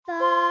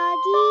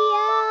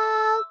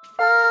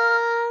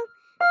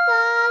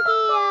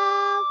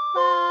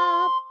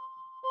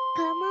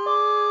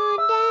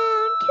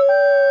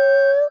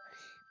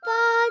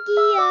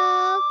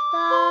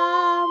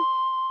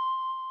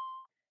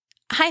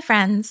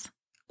friends.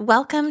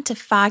 Welcome to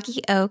Foggy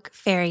Oak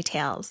Fairy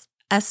Tales,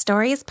 a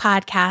stories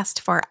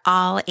podcast for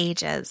all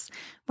ages,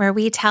 where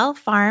we tell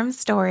farm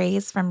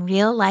stories from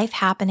real-life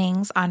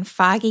happenings on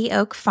Foggy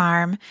Oak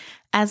Farm,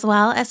 as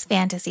well as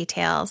fantasy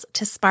tales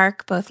to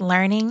spark both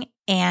learning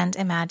and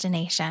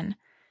imagination.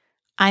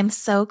 I'm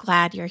so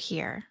glad you're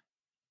here.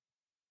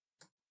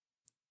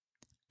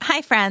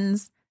 Hi,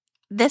 friends.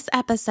 This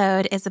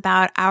episode is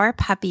about our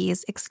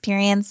puppies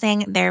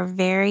experiencing their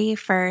very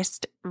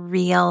first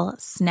real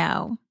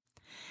snow.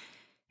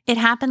 It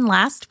happened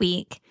last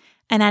week,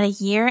 and at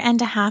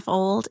 1.5 years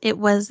old, it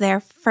was their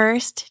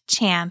first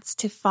chance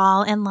to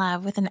fall in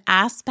love with an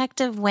aspect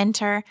of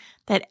winter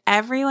that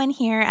everyone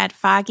here at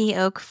Foggy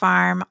Oak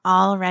Farm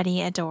already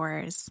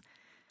adores.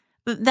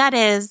 That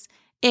is,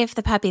 if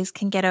the puppies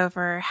can get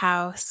over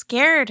how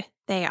scared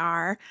they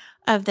are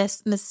of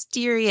this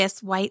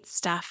mysterious white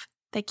stuff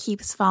that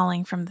keeps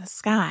falling from the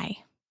sky.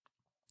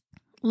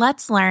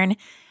 Let's learn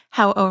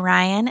how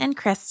Orion and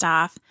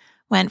Kristoff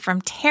went from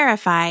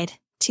terrified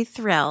to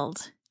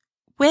thrilled,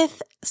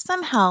 with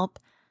some help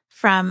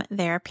from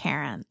their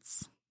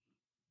parents.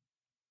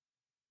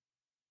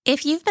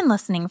 If you've been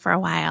listening for a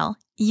while,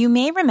 you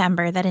may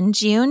remember that in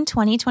June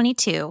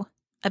 2022,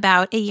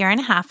 about 1.5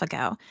 years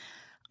ago,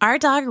 our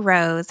dog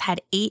Rose had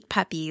 8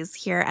 puppies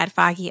here at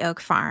Foggy Oak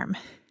Farm.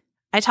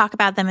 I talk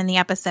about them in the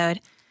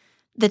episode,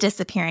 The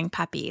Disappearing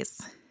Puppies.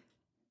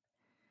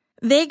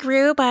 They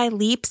grew by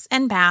leaps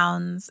and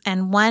bounds,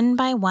 and one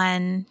by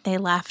one, they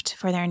left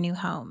for their new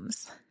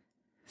homes.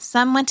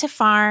 Some went to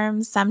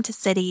farms, some to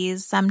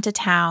cities, some to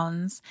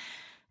towns,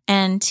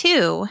 and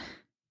 2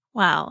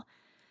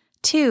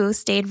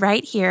 stayed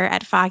right here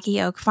at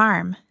Foggy Oak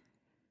Farm.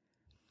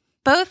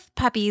 Both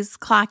puppies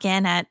clock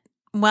in at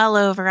well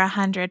over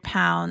 100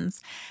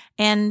 pounds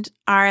and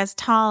are as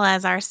tall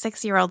as our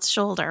 6-year-old's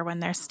shoulder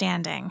when they're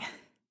standing.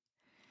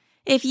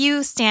 If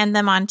you stand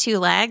them on 2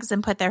 legs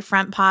and put their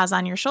front paws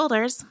on your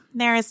shoulders,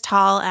 they're as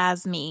tall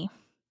as me.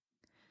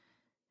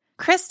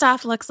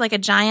 Kristoff looks like a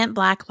giant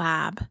black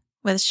lab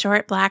with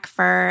short black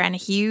fur and a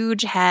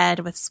huge head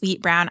with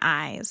sweet brown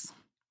eyes.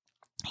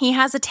 He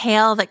has a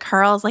tail that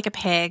curls like a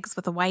pig's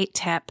with a white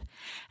tip,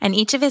 and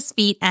each of his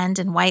feet end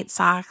in white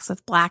socks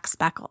with black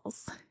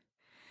speckles.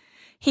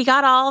 He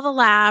got all the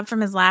lab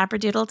from his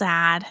Labradoodle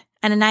dad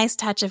and a nice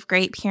touch of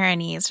Great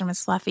Pyrenees from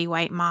his fluffy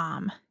white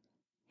mom.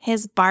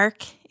 His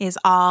bark is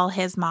all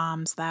his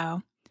mom's,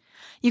 though.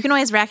 You can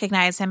always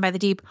recognize him by the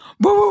deep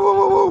woo woo woo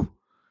woo woo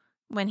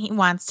when he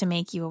wants to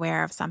make you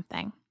aware of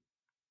something.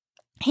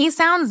 He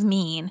sounds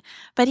mean,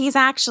 but he's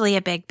actually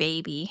a big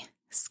baby,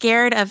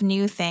 scared of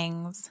new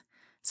things,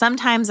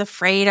 sometimes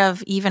afraid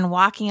of even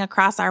walking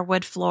across our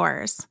wood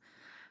floors,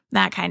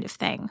 that kind of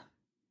thing.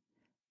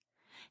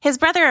 His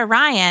brother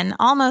Orion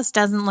almost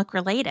doesn't look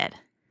related.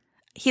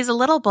 He's a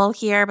little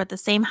bulkier, but the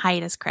same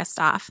height as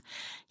Kristoff.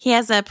 He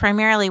has a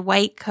primarily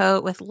white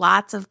coat with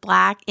lots of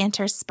black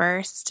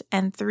interspersed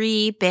and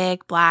 3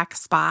 big black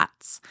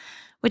spots,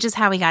 which is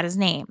how he got his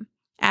name,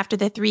 after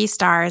the 3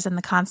 stars in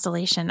the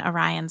constellation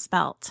Orion's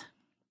belt.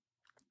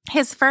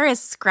 His fur is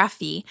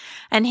scruffy,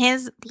 and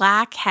his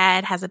black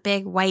head has a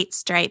big white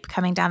stripe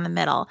coming down the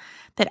middle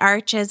that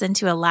arches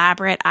into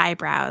elaborate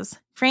eyebrows,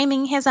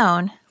 framing his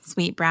own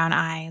sweet brown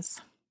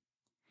eyes.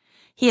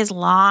 He has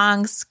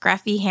long,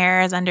 scruffy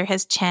hairs under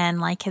his chin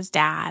like his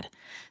dad.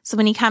 So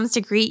when he comes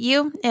to greet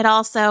you, it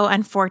also,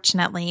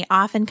 unfortunately,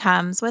 often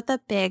comes with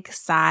a big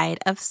side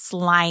of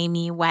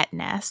slimy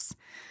wetness.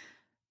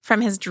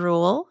 From his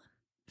drool,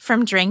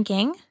 from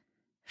drinking,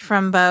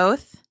 from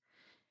both.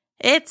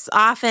 It's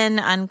often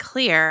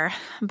unclear,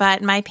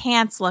 but my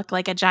pants look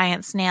like a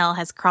giant snail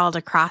has crawled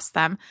across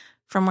them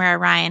from where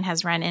Orion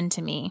has run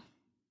into me.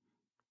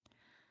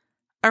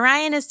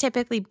 Orion is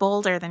typically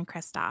bolder than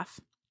Kristoff,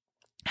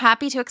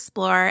 happy to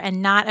explore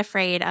and not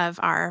afraid of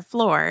our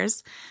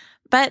floors.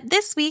 But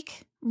this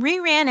week, we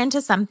ran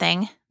into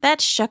something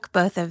that shook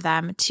both of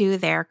them to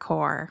their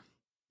core.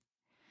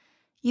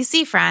 You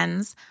see,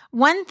 friends,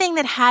 one thing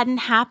that hadn't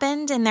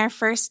happened in their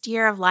first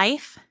year of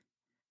life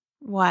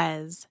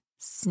was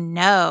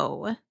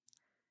snow.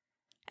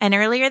 And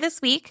earlier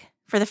this week,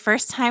 for the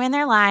first time in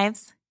their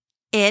lives,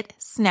 it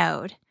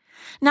snowed.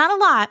 Not a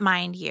lot,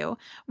 mind you.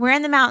 We're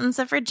in the mountains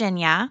of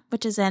Virginia,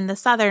 which is in the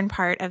southern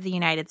part of the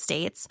United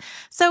States,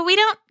 so we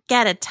don't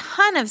get a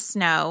ton of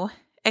snow,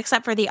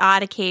 except for the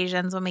odd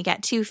occasions when we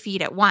get 2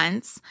 feet at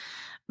once.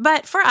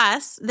 But for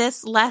us,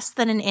 this less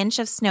than 1 inch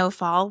of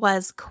snowfall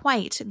was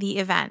quite the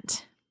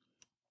event.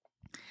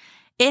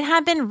 It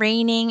had been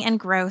raining and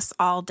gross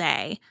all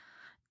day.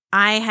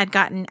 I had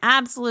gotten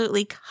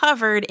absolutely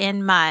covered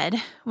in mud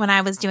when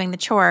I was doing the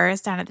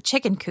chores down at the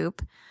chicken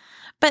coop.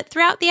 But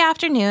throughout the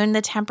afternoon,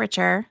 the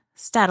temperature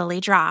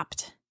steadily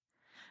dropped.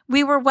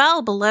 We were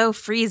well below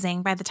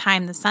freezing by the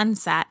time the sun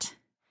set,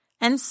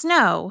 and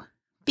snow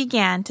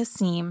began to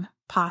seem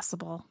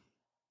possible.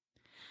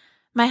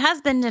 My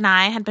husband and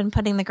I had been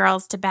putting the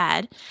girls to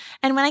bed,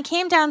 and when I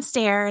came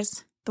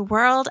downstairs, the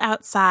world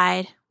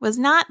outside was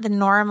not the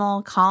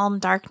normal, calm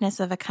darkness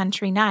of a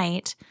country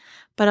night,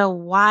 but a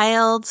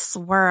wild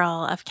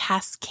swirl of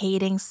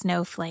cascading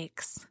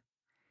snowflakes,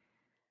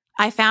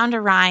 I found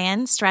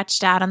Orion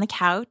stretched out on the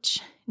couch,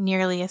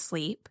 nearly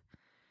asleep.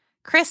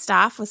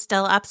 Kristoff was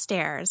still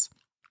upstairs,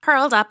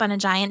 curled up on a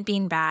giant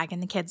beanbag in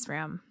the kids'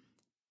 room.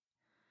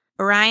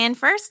 Orion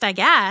first, I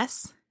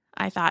guess,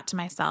 I thought to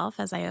myself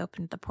as I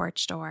opened the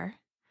porch door.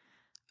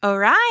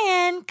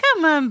 Orion,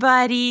 come on,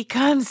 buddy,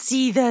 come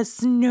see the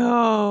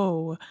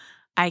snow,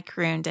 I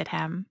crooned at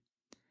him.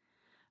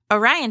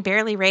 Orion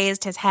barely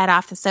raised his head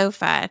off the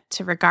sofa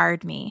to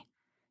regard me.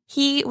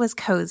 He was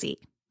cozy.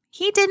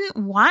 He didn't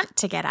want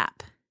to get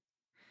up.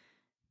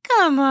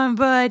 Come on,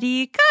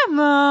 buddy, come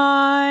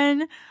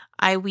on,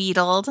 I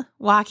wheedled,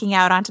 walking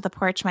out onto the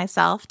porch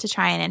myself to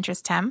try and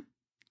interest him.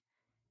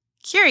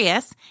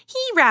 Curious, he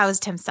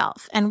roused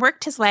himself and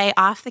worked his way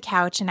off the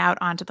couch and out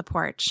onto the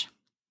porch.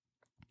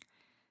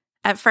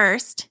 At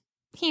first,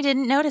 he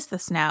didn't notice the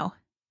snow.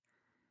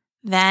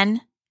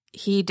 Then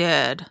he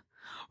did.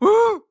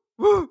 Woo,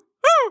 woo,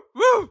 woo,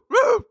 woo,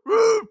 woo,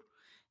 woo,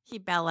 he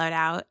bellowed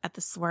out at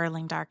the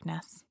swirling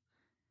darkness.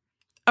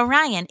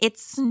 Orion,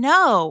 it's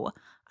snow,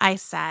 I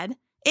said.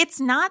 It's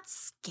not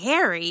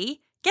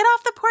scary. Get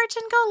off the porch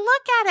and go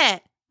look at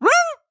it. Woo,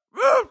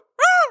 woo,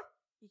 woo,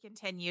 he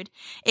continued,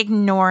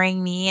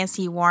 ignoring me as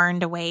he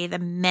warned away the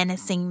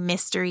menacing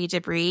mystery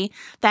debris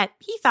that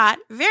he thought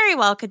very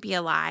well could be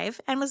alive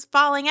and was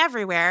falling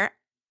everywhere,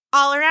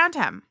 all around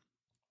him.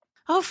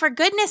 Oh, for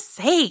goodness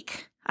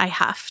sake, I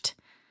huffed,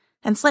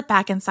 and slipped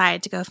back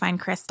inside to go find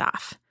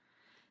Kristoff.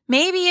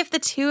 Maybe if the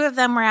two of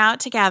them were out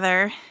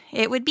together,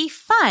 it would be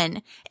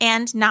fun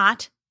and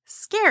not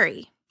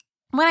scary.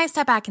 When I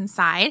stepped back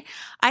inside,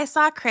 I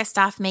saw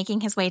Kristoff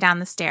making his way down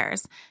the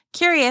stairs,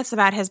 curious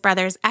about his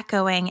brother's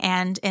echoing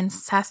and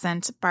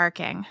incessant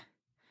barking.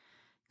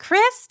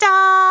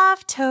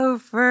 Kristoff,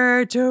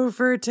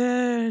 Topherton,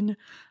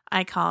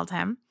 I called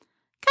him.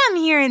 Come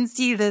here and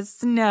see the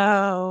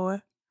snow.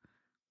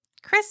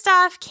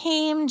 Kristoff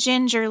came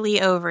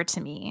gingerly over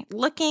to me,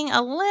 looking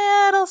a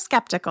little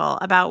skeptical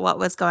about what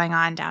was going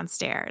on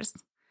downstairs.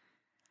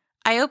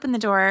 I opened the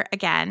door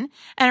again,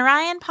 and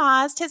Orion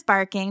paused his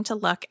barking to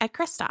look at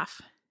Kristoff.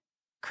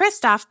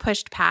 Kristoff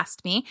pushed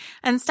past me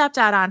and stepped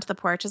out onto the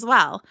porch as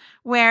well,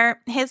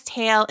 where his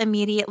tail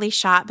immediately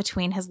shot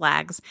between his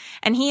legs,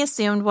 and he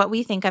assumed what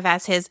we think of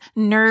as his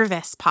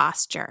nervous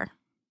posture.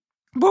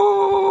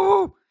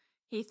 Boo!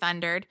 He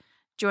thundered,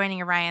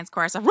 joining Orion's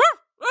chorus of woof,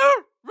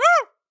 woof,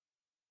 woof.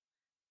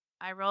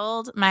 I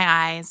rolled my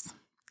eyes.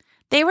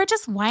 They were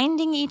just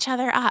winding each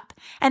other up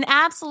and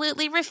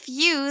absolutely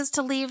refused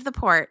to leave the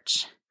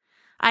porch.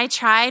 I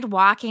tried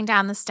walking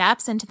down the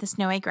steps into the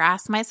snowy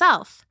grass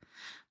myself.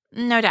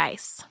 No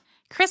dice.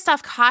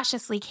 Kristoff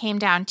cautiously came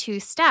down 2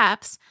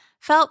 steps,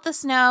 felt the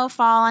snow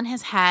fall on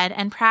his head,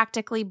 and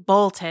practically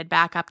bolted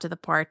back up to the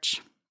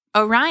porch.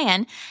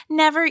 Orion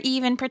never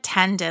even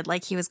pretended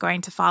like he was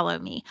going to follow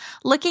me,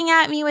 looking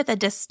at me with a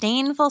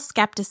disdainful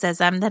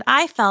skepticism that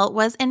I felt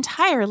was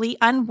entirely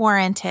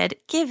unwarranted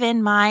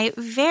given my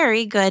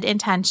very good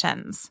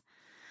intentions.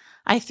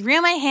 I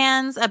threw my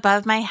hands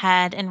above my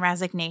head in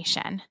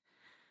resignation.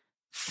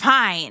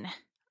 Fine,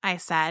 I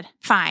said,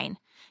 fine.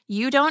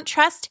 You don't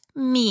trust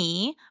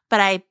me, but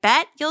I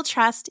bet you'll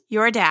trust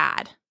your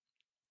dad.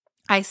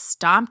 I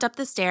stomped up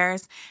the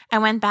stairs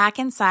and went back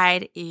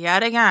inside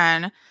yet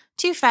again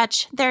to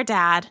fetch their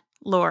dad,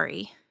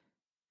 Lori.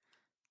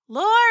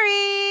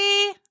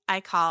 Lori, I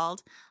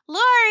called.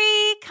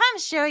 Lori, come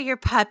show your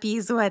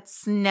puppies what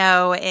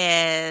snow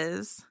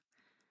is.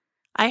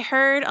 I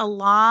heard a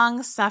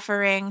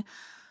long-suffering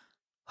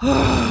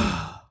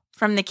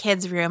from the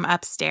kids' room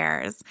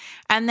upstairs,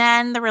 and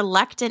then the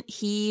reluctant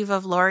heave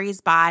of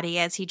Lori's body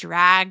as he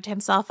dragged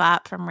himself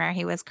up from where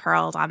he was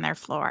curled on their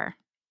floor.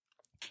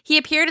 He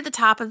appeared at the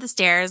top of the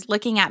stairs,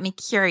 looking at me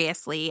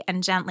curiously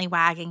and gently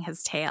wagging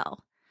his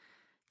tail.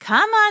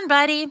 Come on,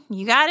 buddy,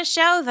 you gotta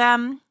show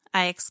them,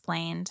 I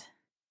explained.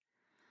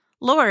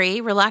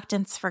 Lori,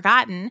 reluctance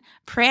forgotten,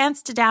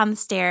 pranced down the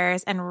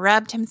stairs and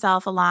rubbed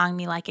himself along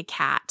me like a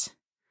cat.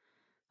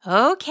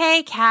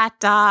 Okay, cat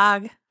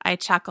dog, I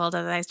chuckled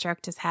as I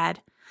stroked his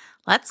head.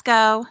 Let's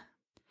go.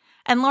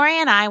 And Lori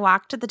and I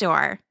walked to the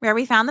door, where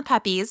we found the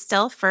puppies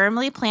still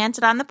firmly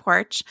planted on the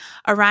porch,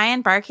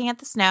 Orion barking at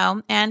the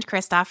snow, and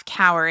Kristoff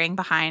cowering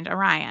behind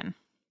Orion.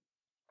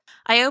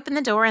 I opened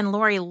the door and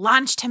Lori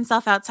launched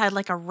himself outside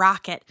like a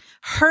rocket,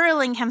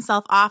 hurling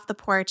himself off the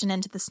porch and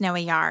into the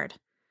snowy yard.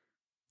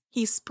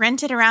 He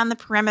sprinted around the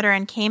perimeter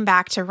and came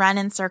back to run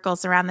in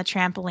circles around the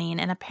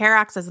trampoline in a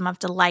paroxysm of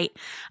delight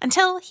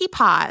until he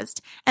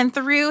paused and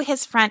threw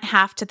his front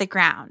half to the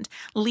ground,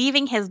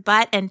 leaving his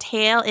butt and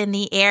tail in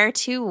the air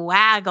to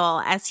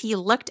waggle as he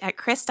looked at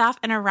Kristoff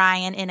and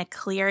Orion in a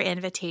clear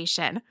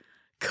invitation.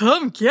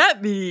 Come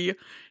get me,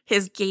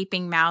 his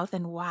gaping mouth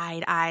and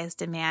wide eyes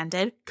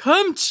demanded.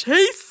 Come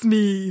chase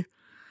me.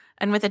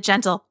 And with a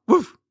gentle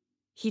woof,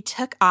 he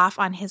took off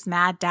on his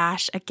mad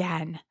dash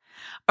again.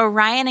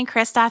 Orion and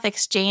Kristoff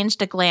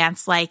exchanged a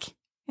glance like,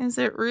 is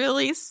it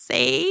really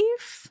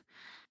safe?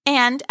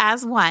 And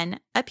as one,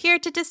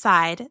 appeared to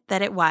decide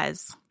that it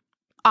was.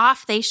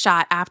 Off they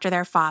shot after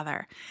their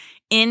father,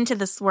 into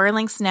the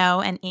swirling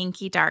snow and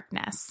inky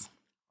darkness.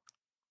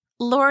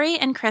 Lori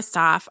and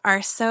Kristoff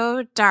are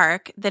so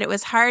dark that it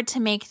was hard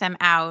to make them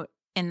out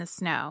in the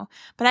snow,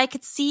 but I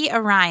could see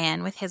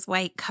Orion with his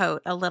white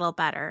coat a little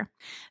better.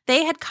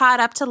 They had caught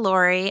up to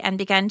Lori and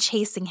begun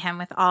chasing him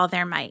with all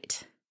their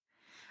might.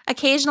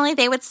 Occasionally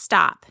they would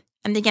stop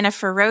and begin a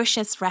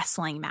ferocious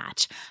wrestling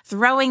match,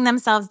 throwing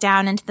themselves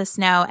down into the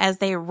snow as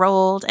they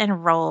rolled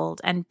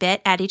and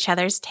bit at each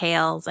other's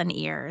tails and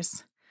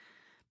ears.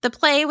 The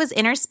play was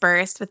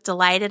interspersed with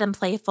delighted and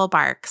playful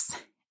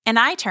barks, and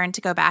I turned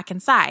to go back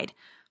inside.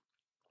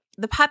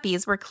 The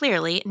puppies were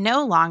clearly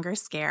no longer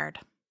scared.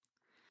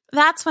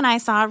 That's when I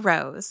saw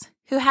Rose,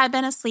 who had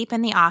been asleep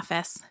in the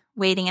office,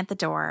 waiting at the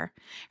door,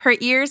 her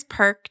ears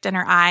perked and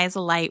her eyes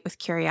alight with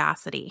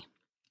curiosity.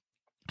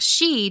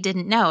 She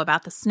didn't know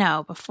about the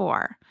snow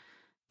before,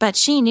 but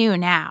she knew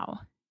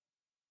now.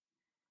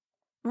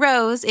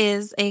 Rose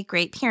is a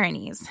Great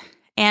Pyrenees,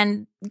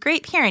 and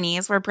Great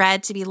Pyrenees were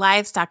bred to be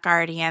livestock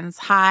guardians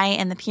high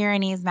in the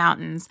Pyrenees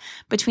Mountains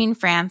between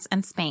France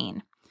and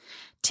Spain.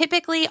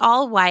 Typically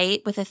all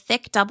white with a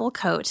thick double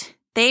coat,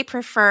 they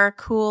prefer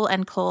cool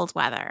and cold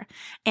weather,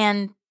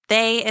 and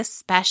they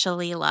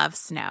especially love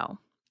snow.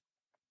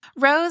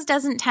 Rose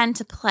doesn't tend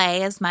to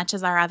play as much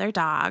as our other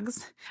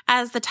dogs.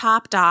 As the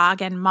top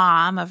dog and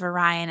mom of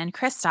Orion and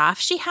Kristoff,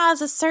 she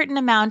has a certain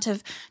amount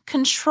of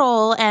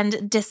control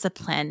and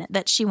discipline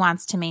that she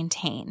wants to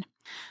maintain.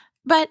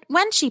 But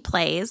when she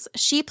plays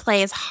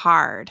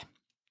hard.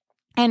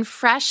 And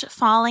fresh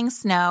falling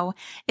snow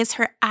is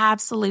her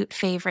absolute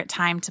favorite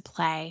time to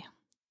play.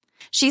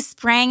 She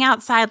sprang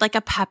outside like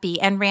a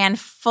puppy and ran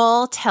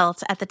full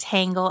tilt at the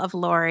tangle of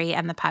Lori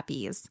and the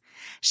puppies.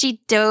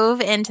 She dove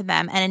into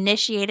them and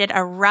initiated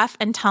a rough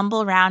and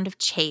tumble round of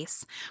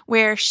chase,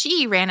 where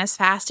she ran as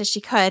fast as she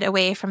could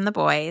away from the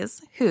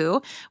boys,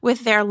 who,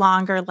 with their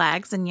longer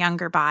legs and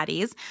younger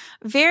bodies,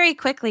 very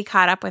quickly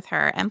caught up with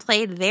her and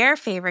played their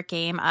favorite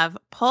game of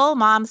pull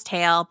mom's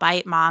tail,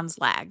 bite mom's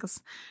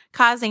legs,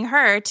 causing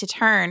her to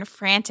turn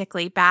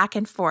frantically back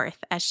and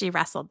forth as she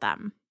wrestled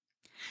them.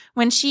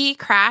 When she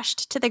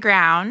crashed to the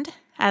ground,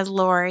 as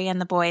Lori and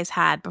the boys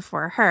had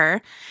before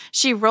her,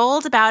 she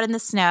rolled about in the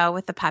snow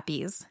with the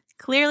puppies,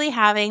 clearly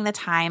having the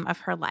time of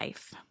her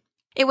life.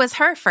 It was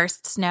her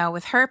first snow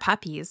with her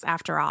puppies,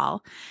 after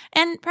all,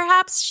 and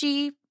perhaps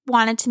she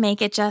wanted to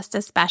make it just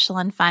as special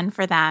and fun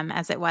for them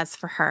as it was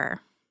for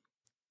her.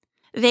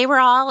 They were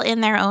all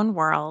in their own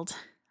world.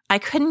 I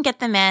couldn't get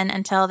them in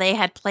until they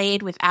had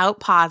played without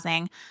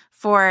pausing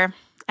for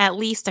at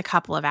least a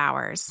couple of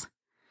hours.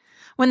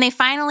 When they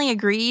finally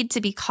agreed to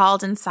be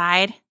called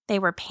inside, they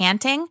were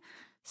panting,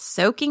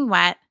 soaking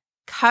wet,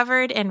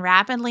 covered in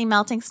rapidly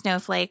melting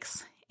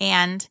snowflakes,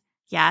 and,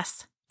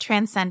 yes,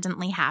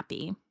 transcendently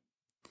happy.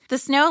 The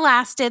snow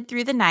lasted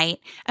through the night,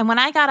 and when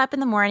I got up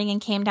in the morning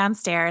and came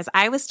downstairs,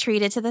 I was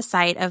treated to the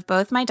sight of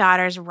both my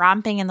daughters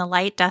romping in the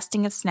light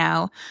dusting of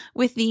snow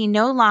with the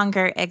no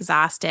longer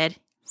exhausted,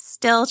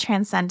 still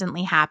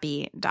transcendently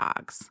happy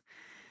dogs.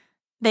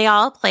 They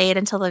all played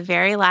until the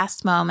very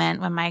last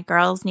moment when my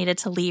girls needed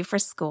to leave for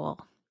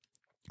school.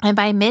 And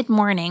by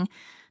mid-morning,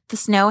 the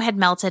snow had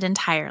melted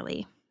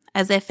entirely,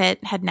 as if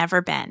it had never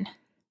been.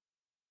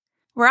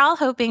 We're all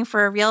hoping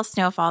for a real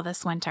snowfall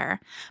this winter,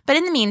 but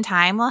in the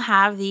meantime, we'll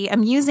have the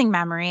amusing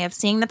memory of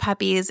seeing the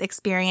puppies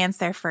experience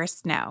their first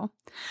snow,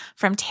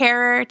 from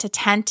terror to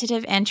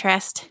tentative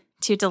interest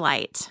to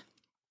delight.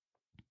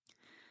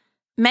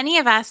 Many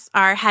of us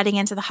are heading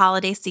into the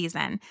holiday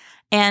season,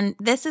 and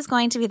this is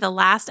going to be the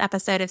last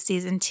episode of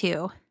Season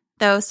 2,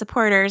 though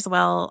supporters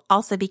will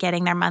also be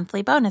getting their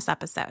monthly bonus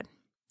episode.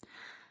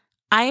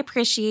 I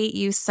appreciate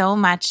you so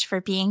much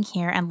for being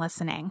here and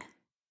listening.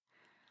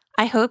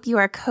 I hope you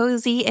are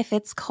cozy if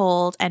it's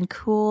cold and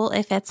cool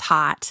if it's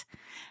hot,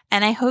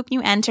 and I hope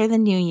you enter the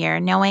new year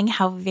knowing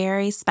how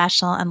very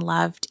special and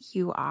loved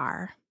you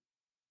are.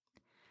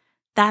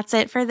 That's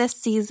it for this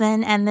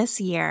season and this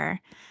year,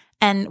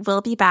 and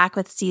we'll be back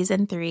with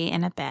Season 3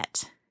 in a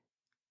bit.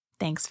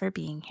 Thanks for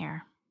being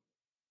here.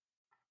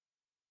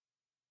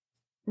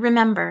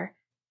 Remember,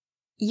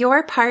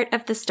 you're part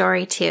of the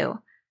story too.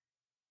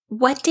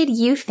 What did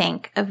you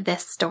think of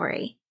this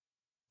story?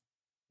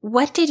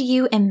 What did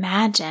you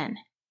imagine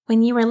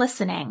when you were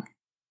listening?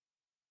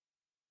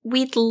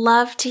 We'd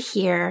love to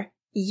hear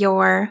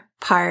your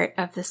part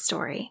of the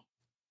story.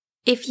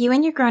 If you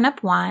and your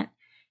grown-up want,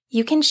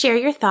 you can share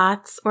your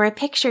thoughts or a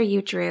picture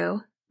you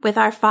drew with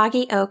our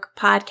Foggy Oak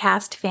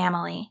podcast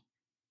family.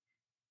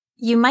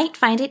 You might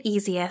find it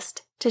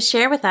easiest to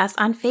share with us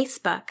on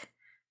Facebook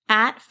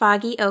at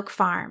Foggy Oak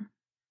Farm,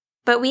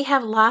 but we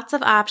have lots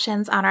of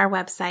options on our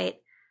website,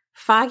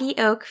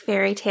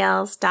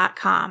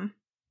 foggyoakfairytales.com.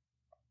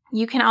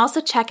 You can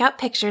also check out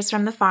pictures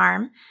from the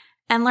farm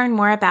and learn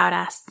more about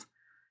us.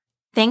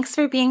 Thanks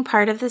for being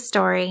part of the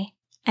story,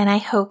 and I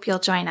hope you'll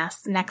join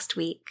us next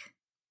week.